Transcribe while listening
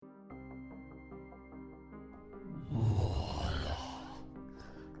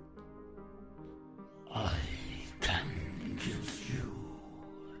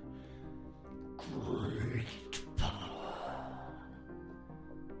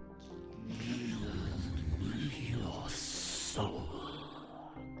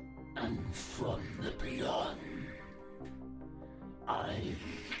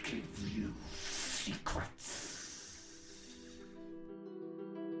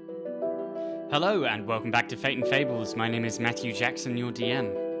Hello and welcome back to Fate and Fables. My name is Matthew Jackson, your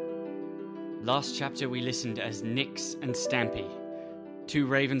DM. Last chapter we listened as Nyx and Stampy, two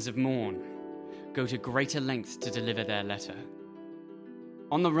ravens of morn, go to greater lengths to deliver their letter.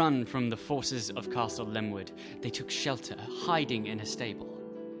 On the run from the forces of Castle Lemwood, they took shelter, hiding in a stable.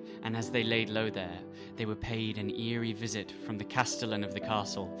 And as they laid low there, they were paid an eerie visit from the castellan of the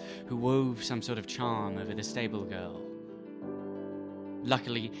castle, who wove some sort of charm over the stable girl.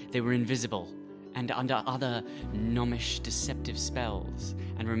 Luckily, they were invisible and under other gnomish deceptive spells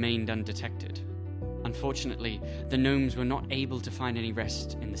and remained undetected. Unfortunately, the gnomes were not able to find any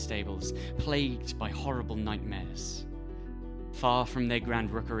rest in the stables, plagued by horrible nightmares. Far from their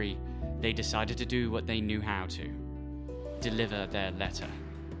grand rookery, they decided to do what they knew how to: deliver their letter.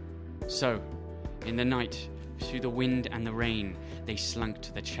 So, in the night, through the wind and the rain, they slunk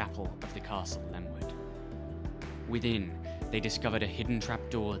to the chapel of the Castle Lemwood. Within, they discovered a hidden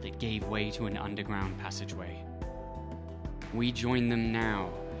trapdoor that gave way to an underground passageway. We join them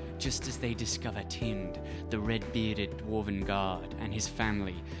now, just as they discover Tind, the red-bearded dwarven guard, and his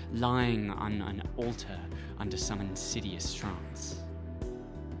family lying on an altar under some insidious trance.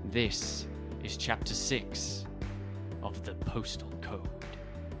 This is Chapter 6 of the Postal Code.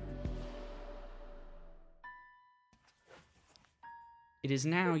 It is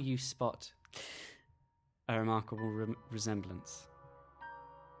now you spot a remarkable resemblance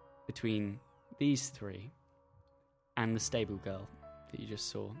between these three and the stable girl that you just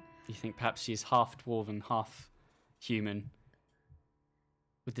saw. You think perhaps she is half dwarven, half human,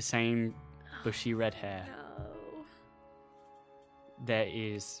 with the same bushy red hair. No. There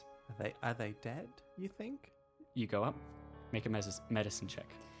is... Are they dead, you think? You go up, make a medicine check.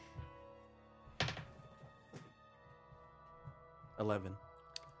 11.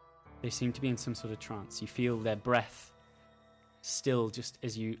 They seem to be in some sort of trance. You feel their breath still just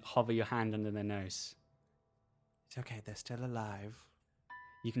as you hover your hand under their nose. It's okay, they're still alive.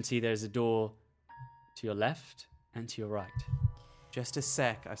 You can see there's a door to your left and to your right. Just a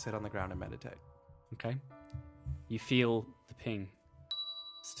sec, I sit on the ground and meditate. Okay? You feel the ping.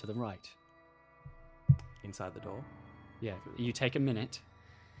 It's to the right. Inside the door? Yeah, you take a minute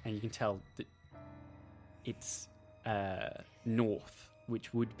and you can tell that it's north,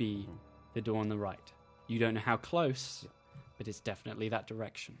 which would be the door on the right. You don't know how close, but it's definitely that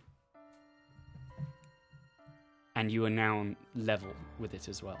direction. And you are now on level with it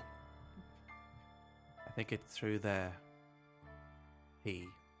as well. I think it's through there.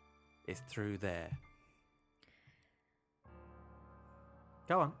 It's through there.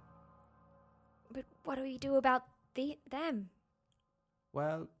 Go on. But what do we do about them?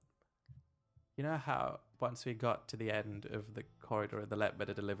 Well, you know how once we got to the end of the corridor of the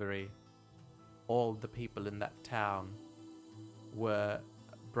letter delivery, all the people in that town were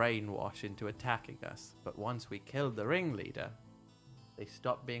brainwashed into attacking us. But once we killed the ringleader, they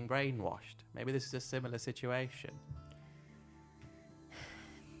stopped being brainwashed. Maybe this is a similar situation.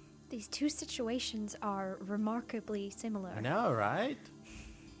 These two situations are remarkably similar. I know, right?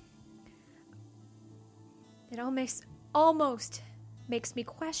 It almost makes me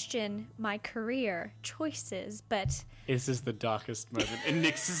question my career choices, but... This is the darkest moment in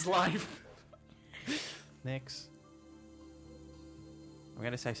Nyx's life. Nyx, I'm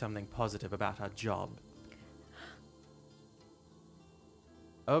going to say something positive about our job.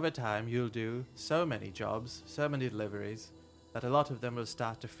 Over time, you'll do so many jobs, so many deliveries, that a lot of them will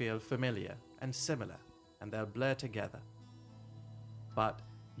start to feel familiar and similar, and they'll blur together. But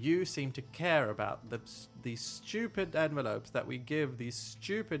you seem to care about these stupid envelopes that we give these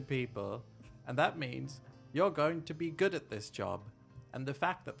stupid people, and that means you're going to be good at this job. And the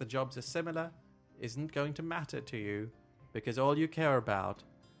fact that the jobs are similar isn't going to matter to you, because all you care about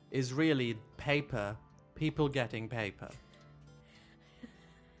is really paper, people getting paper.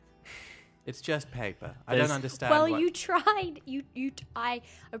 It's just paper. I don't understand. Well, you tried. I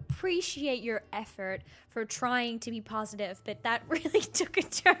appreciate your effort for trying to be positive, but that really took a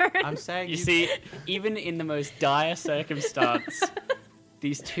turn. I'm saying You see, even in the most dire circumstance,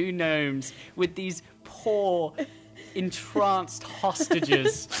 these two gnomes with these poor, entranced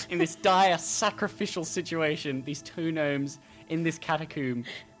hostages in this dire sacrificial situation, these two gnomes in this catacomb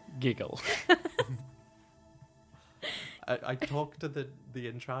giggle. I talk to the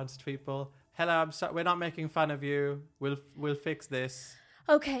entranced people. Hello, I'm sorry. We're not making fun of you. We'll fix this.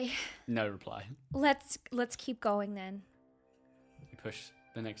 Okay, No reply. let's keep going then. You push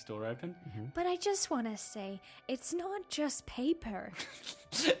the next door open. But I just want to say, it's not just paper.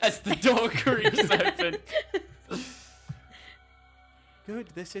 As the door creaks open. Good.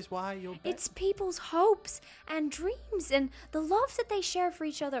 This is why you're. It's people's hopes and dreams and the love that they share for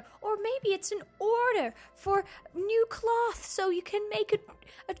each other. Or maybe it's an order for new cloth so you can make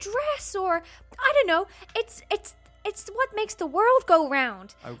a dress, or I don't know. It's what makes the world go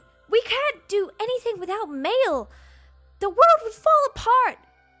round. Oh. We can't do anything without mail. The world would fall apart.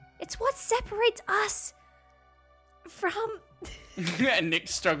 It's what separates us from And Nick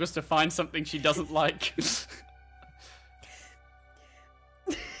struggles to find something she doesn't like.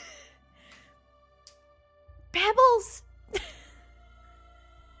 pebbles.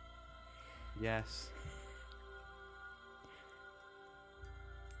 Yes.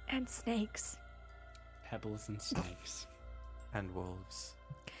 And snakes. Pebbles and snakes. And wolves.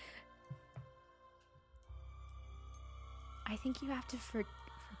 I think you have to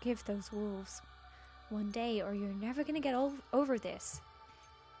forgive those wolves one day, or you're never going to get over this.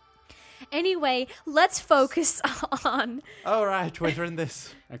 Anyway, let's focus on... All right, we're in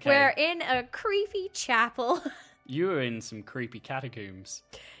this. Okay. We're in a creepy chapel. You are in some creepy catacombs,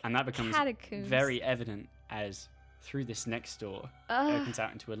 and that becomes Catacombs. very evident as through this next door opens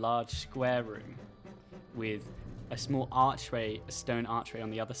out into a large square room with a small archway, a stone archway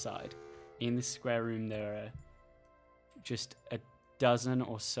on the other side. In this square room, there are just a dozen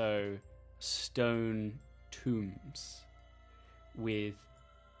or so stone tombs with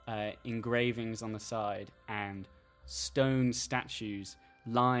engravings on the side and stone statues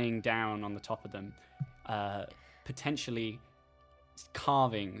lying down on the top of them, potentially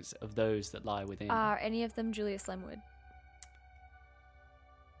carvings of those that lie within. Are any of them Julius Lemwood?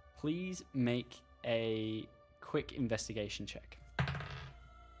 Please make a quick investigation check.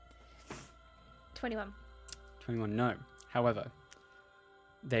 21. 21, no. However,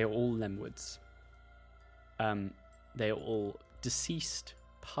 they are all Lemwoods. They are all deceased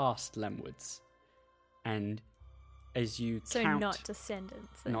past Lemwoods. And as you So count... not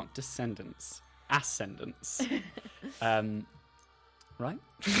descendants. Then. Not descendants. Ascendants. Right?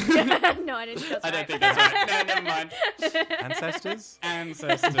 No, I didn't think that's I don't right. think that's right. No, never mind. Ancestors?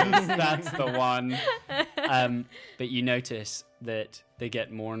 Ancestors, that's the one. But you notice that they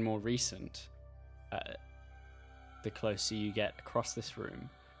get more and more recent the closer you get across this room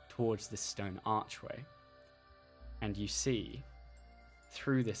towards this stone archway. And you see,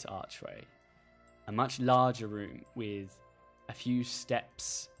 through this archway, a much larger room with a few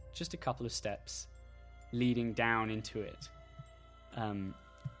steps, just a couple of steps, leading down into it.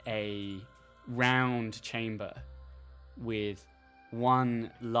 A round chamber with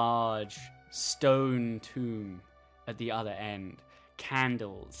one large stone tomb at the other end,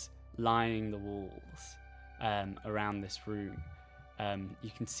 candles lining the walls around this room.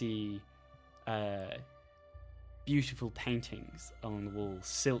 You can see beautiful paintings on the walls,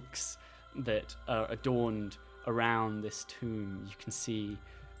 silks that are adorned around this tomb. You can see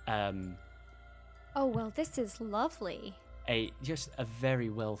Oh, well, this is lovely. just a very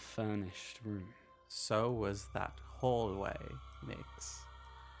well furnished room. So was that hallway, Nix.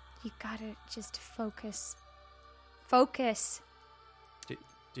 You gotta just focus. Focus.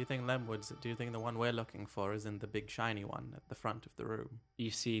 Do you think Lemwood's, do you think the one we're looking for is in the big shiny one at the front of the room?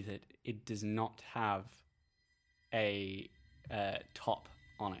 You see that it does not have a top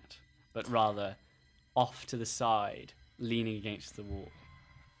on it, but rather off to the side, leaning against the wall.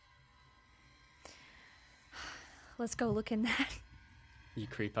 Let's go look in that You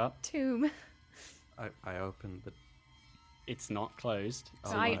creep up. tomb. I opened the... It's not closed.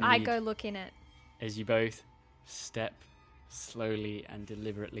 So so I you go look in it. As you both step slowly and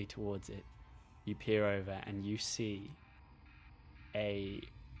deliberately towards it, you peer over and you see a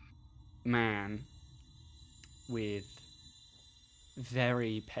man with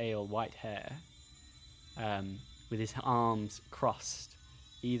very pale white hair, with his arms crossed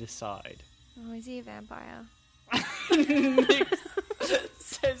either side. Oh, is he a vampire? Nix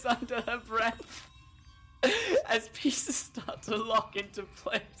says under her breath as pieces start to lock into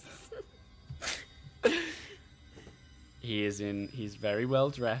place. He's very well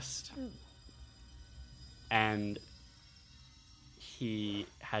dressed, and he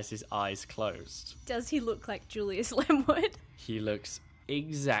has his eyes closed. Does he look like Julius Lemwood? He looks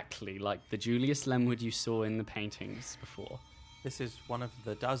exactly like the Julius Lemwood you saw in the paintings before. This is one of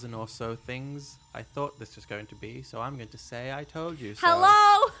the dozen or so things I thought this was going to be, so I'm going to say I told you so.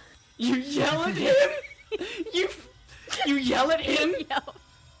 Hello? You yell at him? You yell at him? Yo.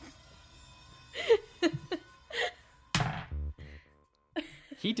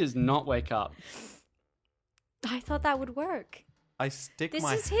 He does not wake up. I thought that would work. I stick This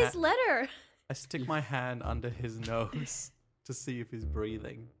my is his letter. I stick my hand under his nose to see if he's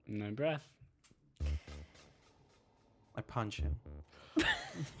breathing. No breath. I punch him.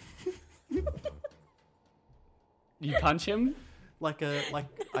 You punch him.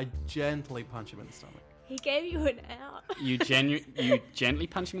 I gently punch him in the stomach. He gave you an out. You gently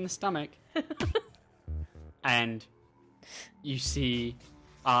punch him in the stomach, and you see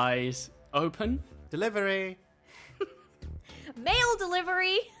eyes open Delivery! Mail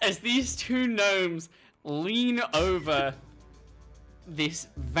delivery. as these two gnomes lean over this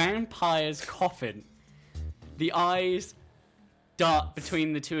vampire's coffin. The eyes dart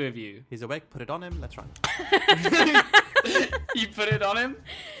between the two of you. He's awake, put it on him, let's run. You put it on him.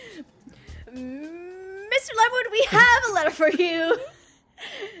 Mr. Lemwood, we have a letter for you.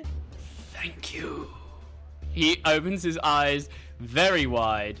 Thank you. He opens his eyes very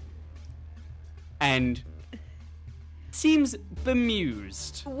wide and seems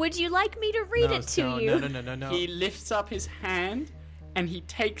bemused. Would you like me to read it to you? No. He lifts up his hand and he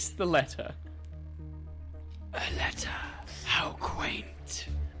takes the letter. A letter. How quaint.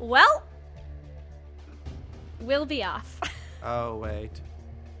 Well, we'll be off. Oh, wait.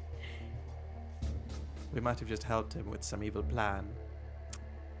 We might have just helped him with some evil plan.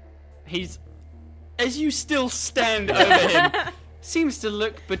 He's, as you still stand over him, seems to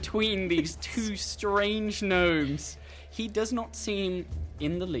look between these two strange gnomes. He does not seem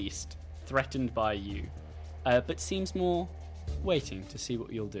in the least threatened by you, but seems more waiting to see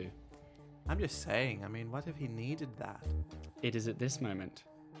what you'll do. I'm just saying, I mean, what if he needed that? It is at this moment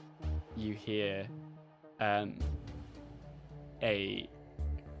you hear a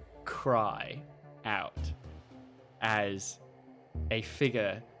cry out as a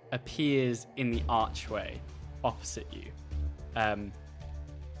figure appears in the archway opposite you. And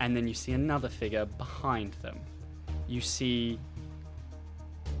then you see another figure behind them. You see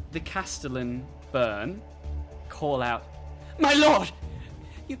the Castellan Byrne call out, "My lord!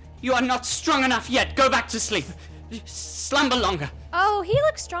 You are not strong enough yet. Go back to sleep. Slumber longer." Oh, he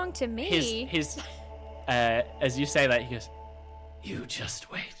looks strong to me. As you say that, he goes, "You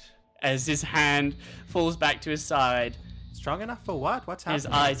just wait." As his hand falls back to his side, Strong enough for what? What's happening? his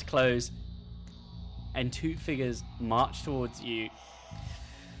eyes close, and two figures march towards you.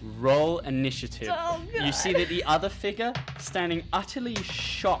 Roll initiative. Oh, God. You see that the other figure, standing utterly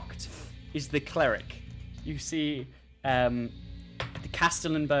shocked, is the cleric. You see the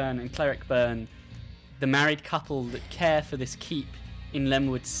Castellan Byrne and Cleric Byrne, the married couple that care for this keep in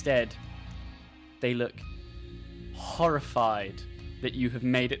Lemwood's stead. They look horrified that you have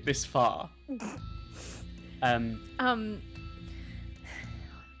made it this far.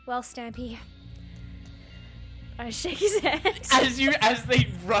 Well, Stampy, I shake his hand. As they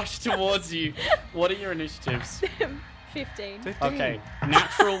rush towards you, what are your initiatives? 15. 15. Okay,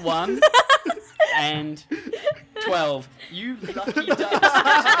 natural 1 and 12. You lucky ducks get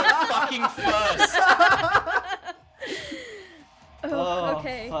fucking first. Oh,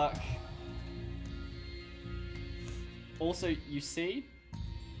 okay. Fuck. Also, you see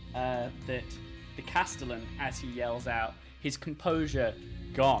that the Castellan, as he yells out, his composure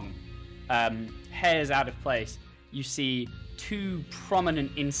gone, hairs out of place. You see two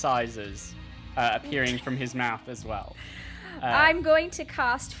prominent incisors appearing from his mouth as well. I'm going to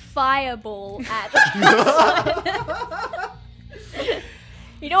cast Fireball at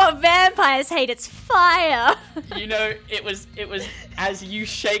You know what vampires hate? It's fire. You know, it was as you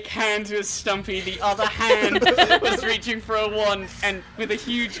shake hands with Stumpy, the other hand was reaching for a wand, and with a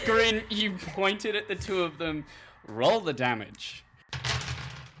huge grin, you pointed at the two of them. Roll the damage.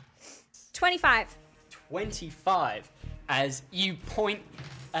 25. 25. As you point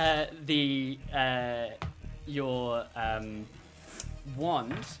your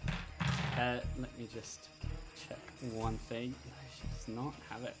wand. Let me just check one thing. She does not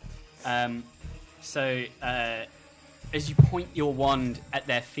have it. As you point your wand at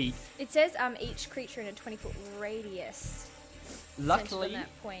their feet, It says each creature in a 20-foot radius centered luckily, on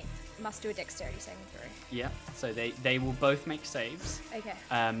that point must do a dexterity saving throw. yeah. So they will both make saves. Okay.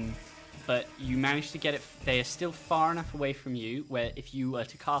 But you managed to get it. They are still far enough away from you where if you were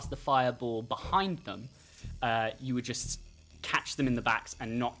to cast the fireball behind them, you would just catch them in the backs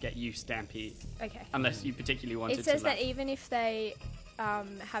and not get you, Stampy, Okay. unless you particularly wanted to. It says that even if they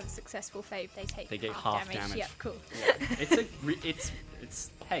have a successful fave, they take half damage. Yeah, cool. Yeah.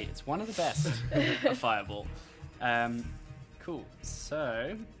 It's one of the best. A fireball. Cool.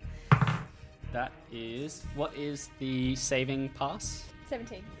 So that is, what is the saving pass?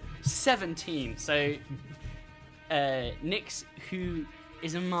 17. 17. So Nyx, who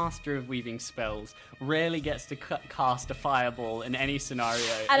is a master of weaving spells, rarely gets to cast a fireball in any scenario.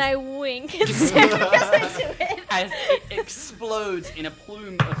 And I wink and stare into it. As it explodes in a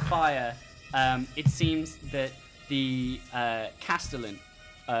plume of fire, it seems that the Castellan,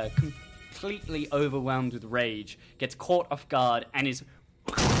 completely overwhelmed with rage, gets caught off guard and is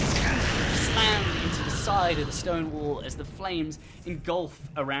slammed into the side of the stone wall as the flames engulf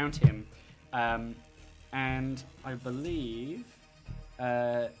around him. And I believe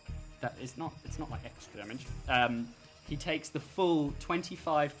that it's not like extra damage. He takes the full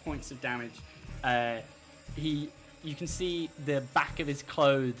 25 points of damage. You can see the back of his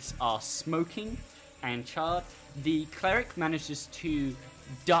clothes are smoking and charred. The cleric manages to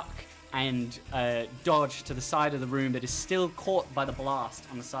duck and dodge to the side of the room, but is still caught by the blast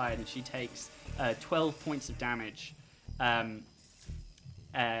on the side, and she takes 12 points of damage. And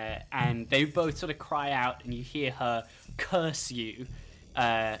they both sort of cry out, and you hear her curse you.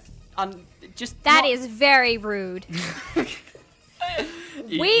 That is very rude.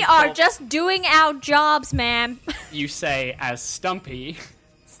 We are just doing our jobs, ma'am. You say as Stumpy.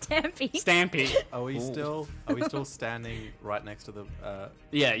 Stampy. Are we still standing right next to the?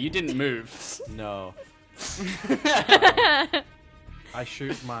 Yeah, you didn't move. No. I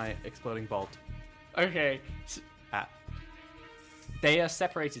shoot my exploding bolt. Okay. At. They are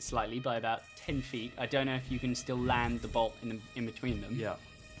separated slightly by about 10 feet. I don't know if you can still land the bolt in between them. Yeah.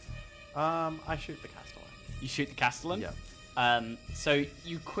 I shoot the Castellan. You shoot the Castellan? Yeah. So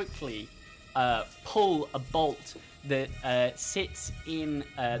you quickly pull a bolt that sits in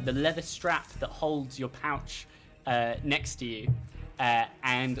the leather strap that holds your pouch next to you,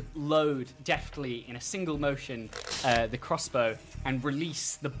 and load deftly in a single motion the crossbow and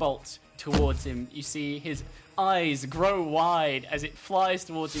release the bolt towards him. You see his eyes grow wide as it flies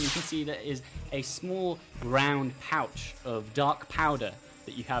towards him. You can see that is a small round pouch of dark powder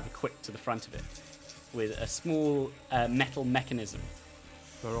that you have equipped to the front of it, with a small metal mechanism.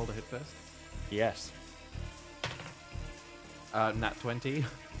 Do I roll to hit first? Yes. Nat 20.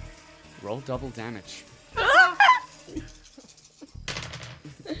 Roll double damage.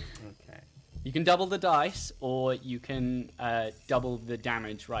 Okay. You can double the dice, or you can double the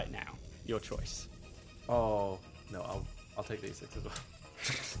damage right now. Your choice. Oh no, I'll take these 6 as well.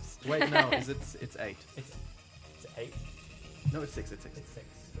 Wait, no, it's 8. It's 8. No, it's 6. It's 6.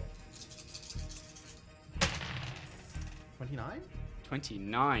 29?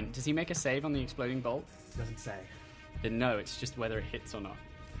 29. Does he make a save on the exploding bolt? Doesn't say. Then no, it's just whether it hits or not.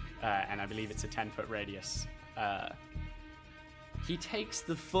 And I believe it's a 10-foot radius. He takes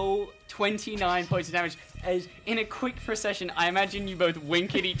the full 29 points of damage. As in a quick procession, I imagine you both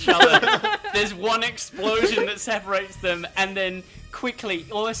wink at each other. There's one explosion that separates them, and then quickly,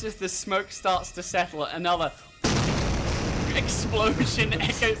 almost as the smoke starts to settle, another explosion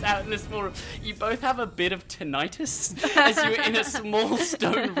echoes out in the small room. You both have a bit of tinnitus as you're in a small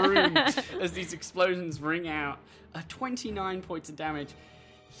stone room as these explosions ring out. 29 points of damage.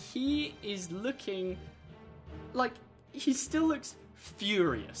 He is looking like he still looks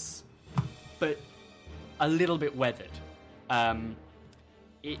furious, but a little bit weathered.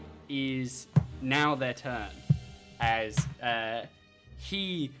 It is now their turn as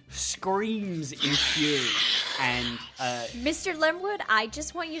he screams in fury and Mr. Limwood, I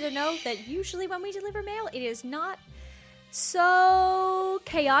just want you to know that usually when we deliver mail, it is not so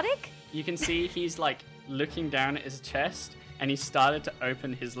chaotic. You can see he's like looking down at his chest, and he started to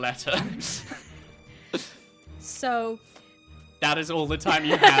open his letter. So that is all the time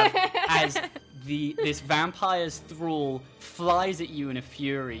you have as this vampire's thrall flies at you in a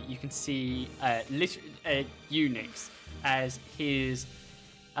fury. You can see Unix as his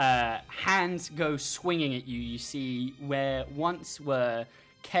hands go swinging at you. You see where once were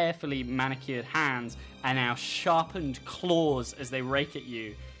carefully manicured hands are now sharpened claws as they rake at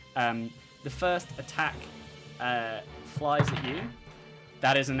you. The first attack flies at you.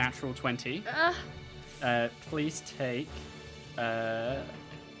 That is a natural 20. Please take...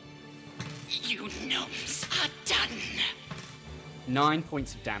 You gnomes are done. 9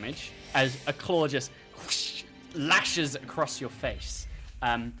 points of damage as a claw just whoosh, lashes across your face.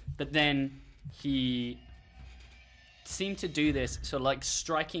 But then he seemed to do this, sort of like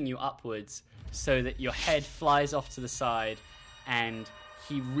striking you upwards so that your head flies off to the side, and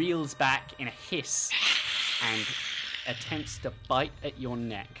he reels back in a hiss and attempts to bite at your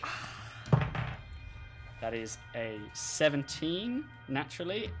neck. That is a 17,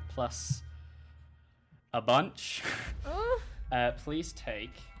 naturally, plus a bunch. Please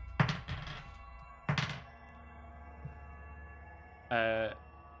take...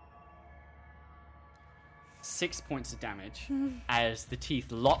 6 points of damage as the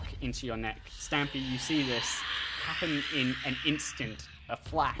teeth lock into your neck. Stampy, you see this happen in an instant, a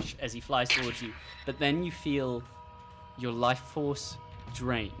flash as he flies towards you, but then you feel your life force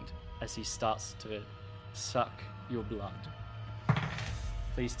drained as he starts to suck your blood.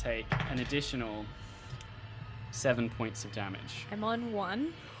 Please take an additional 7 points of damage. I'm on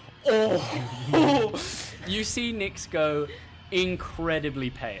 1. Oh! You see Nyx go incredibly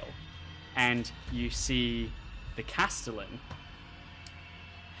pale, and you see the Castellan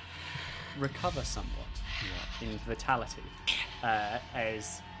recover somewhat in vitality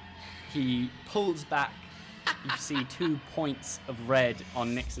as he pulls back. You see 2 points of red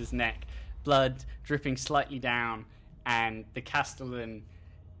on Nyx's neck, blood dripping slightly down, and the Castellan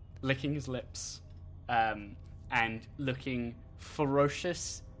licking his lips and looking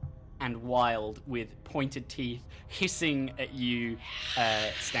ferocious and wild with pointed teeth, hissing at you,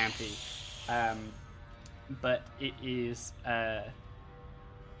 Stampy. But it is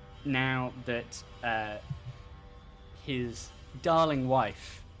now that his darling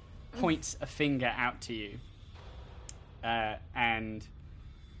wife points a finger out to you, and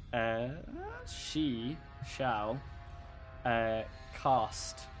she shall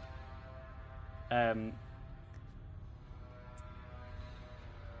cast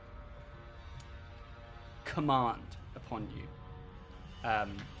command upon you.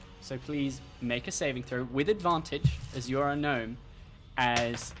 So please make a saving throw with advantage, as you are a gnome,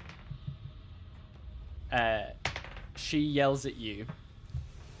 as she yells at you.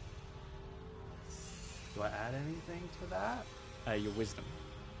 Do I add anything to that? Your wisdom.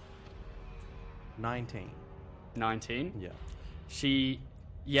 19. 19. Yeah. She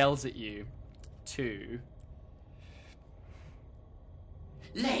yells at you to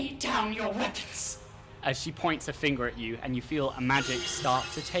lay down your weapons. As she points a finger at you, and you feel a magic start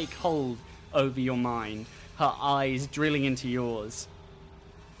to take hold over your mind, her eyes drilling into yours.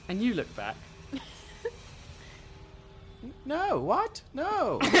 And you look back. No, what?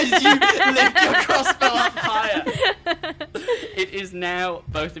 No. As you lift your crossbow up higher. It is now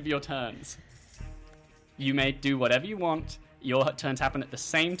both of your turns. You may do whatever you want. Your turns happen at the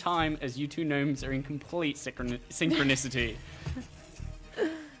same time as you two gnomes are in complete synchronicity.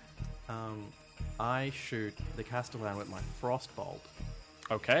 I shoot the Castellan with my frostbolt.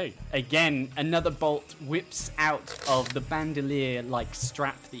 Okay. Again, another bolt whips out of the bandolier-like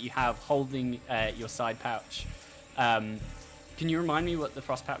strap that you have holding your side pouch. Can you remind me what the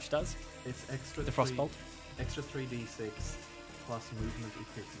frost pouch does? It's extra. The frostbolt? Extra 3d6 plus movement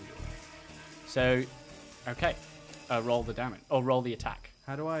if you. So, okay. Roll the damage. Or roll the attack.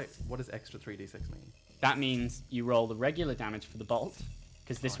 What does extra 3d6 mean? That means you roll the regular damage for the bolt,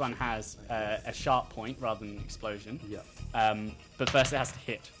 because this one has a sharp point rather than an explosion. Yeah. But first it has to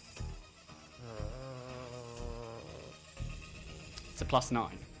hit. It's a +9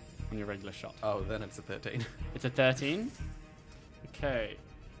 on your regular shot. Oh, then it's a 13. It's a 13. Okay.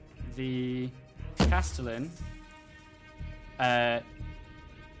 The Castellan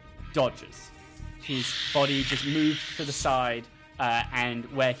dodges. His body just moves to the side, and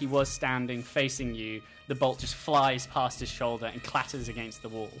where he was standing facing you, the bolt just flies past his shoulder and clatters against the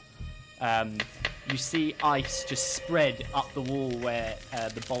wall. You see ice just spread up the wall where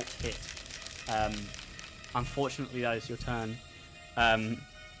the bolt hit. Unfortunately, that is your turn. Can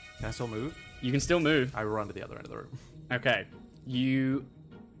I still move? You can still move. I run to the other end of the room. Okay.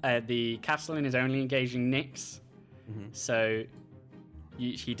 The Castellan is only engaging Nyx, so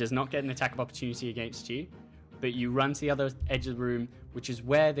he does not get an attack of opportunity against you, but you run to the other edge of the room, which is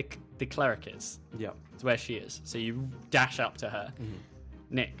where the cleric is. Yeah. It's where she is. So you dash up to her.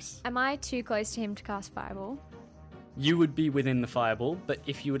 Nyx. Am I too close to him to cast Fireball? You would be within the fireball, but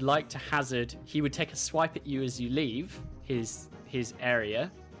if you would like to hazard, he would take a swipe at you as you leave his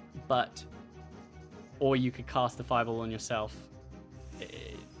area, or you could cast the fireball on yourself.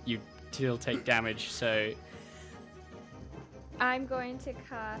 You still take damage, so I'm going to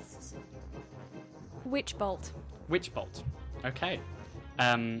cast Witch Bolt. Witch Bolt. Okay.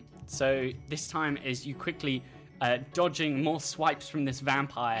 So this time is you quickly dodging more swipes from this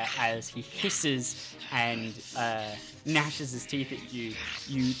vampire as he hisses and gnashes his teeth at you.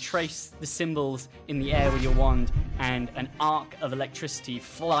 You trace the symbols in the air with your wand, and an arc of electricity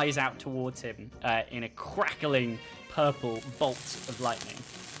flies out towards him in a crackling purple bolt of lightning,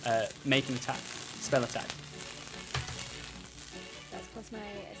 making spell attack. That's plus my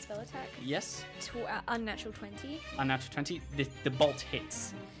spell attack. Yes. Unnatural 20. Unnatural 20. The bolt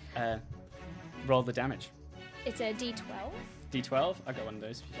hits. Roll the damage. It's a D12. D12. I got one of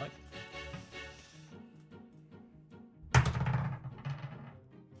those if you like.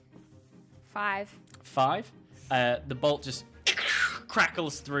 5. 5. The bolt just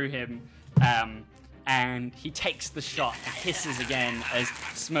crackles through him, and he takes the shot and hisses again as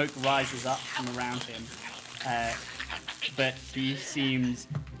smoke rises up from around him. But he seems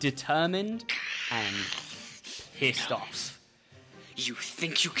determined and pissed off. You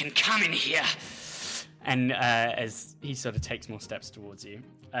think you can come in here? And as he sort of takes more steps towards you,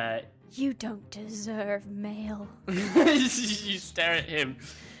 You don't deserve mail. you stare at him.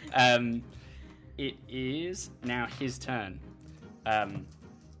 It is now his turn.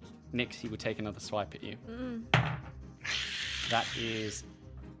 Nix, he will take another swipe at you. That is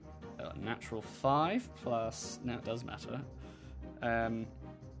a natural 5 plus... No, it does matter.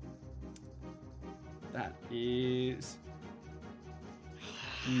 That is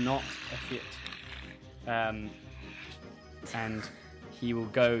not a hit. And he will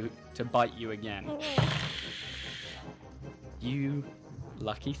go to bite you again. You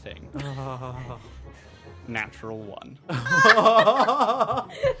lucky thing. Natural 1.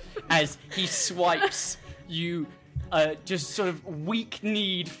 As he swipes, you just sort of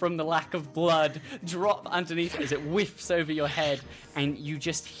weak-kneed from the lack of blood, drop underneath as it whiffs over your head, and you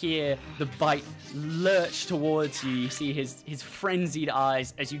just hear the bite lurch towards you. You see his frenzied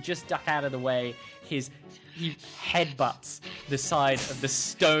eyes as you just duck out of the way. He headbutts the side of the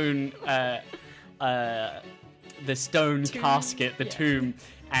stone casket, the tomb,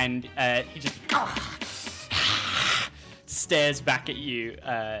 and he just stares back at you.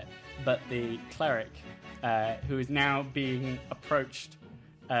 But the cleric, who is now being approached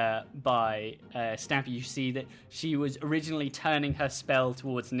by Stampy, you see that she was originally turning her spell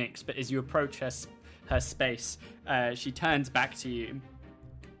towards Nix, but as you approach her space, she turns back to you,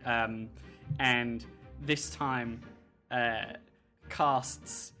 and this time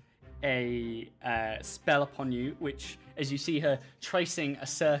casts a spell upon you, which, as you see her tracing a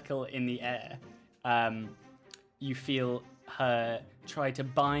circle in the air, you feel her try to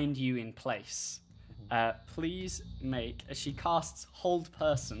bind you in place. Please make, as she casts Hold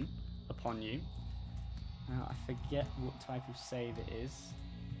Person upon you. I forget what type of save it is.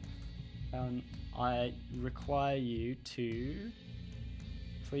 I require you to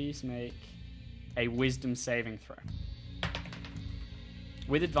please make a Wisdom saving throw.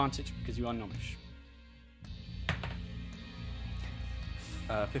 With advantage, because you are Gnomish.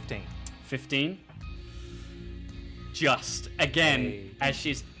 15. 15. Just, again, as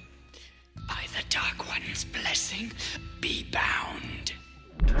she's... By the Dark One's blessing, be bound.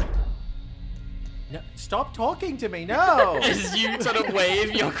 No, stop talking to me, no! As you sort of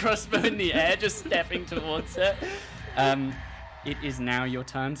wave your crossbow in the air, just stepping towards her. It is now your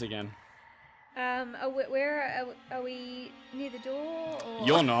turns again. Where are we near the door? Or?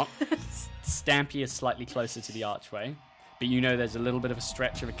 You're not. Stampy is slightly closer to the archway, but you know there's a little bit of a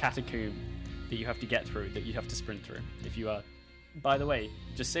stretch of a catacomb that you have to get through, that you have to sprint through. If you are... By the way,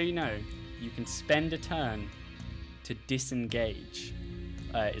 just so you know, you can spend a turn to disengage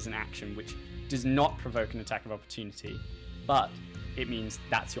is an action which does not provoke an attack of opportunity, but it means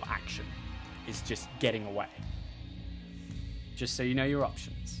that's your action, is just getting away. Just so you know your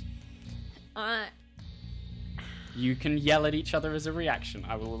options. You can yell at each other as a reaction.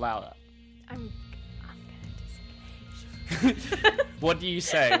 I will allow that. I'm gonna disengage. What do you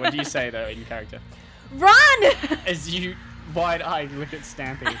say? What do you say, though, in character? Run! As you wide-eyed look at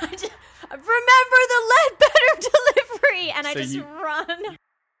Stampy. Remember the Ledbetter delivery! And I So just you- run.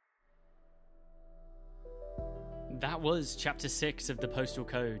 That was Chapter 6 of the Postal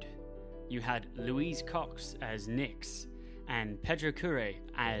Code. You had Louise Cox as Nix, and Pedro Cure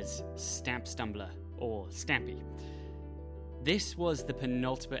as Stamp Stumbler, or Stampy. This was the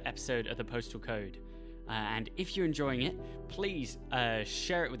penultimate episode of the Postal Code, and if you're enjoying it, please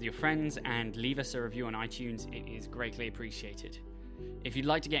share it with your friends and leave us a review on iTunes. It is greatly appreciated. If you'd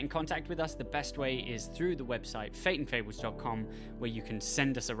like to get in contact with us, the best way is through the website fateandfables.com, where you can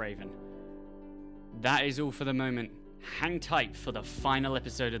send us a raven. That is all for the moment. Hang tight for the final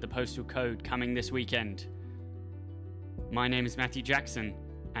episode of the Postal Code coming this weekend. My name is Matthew Jackson,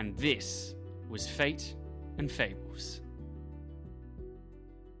 and this was Fate and Fables.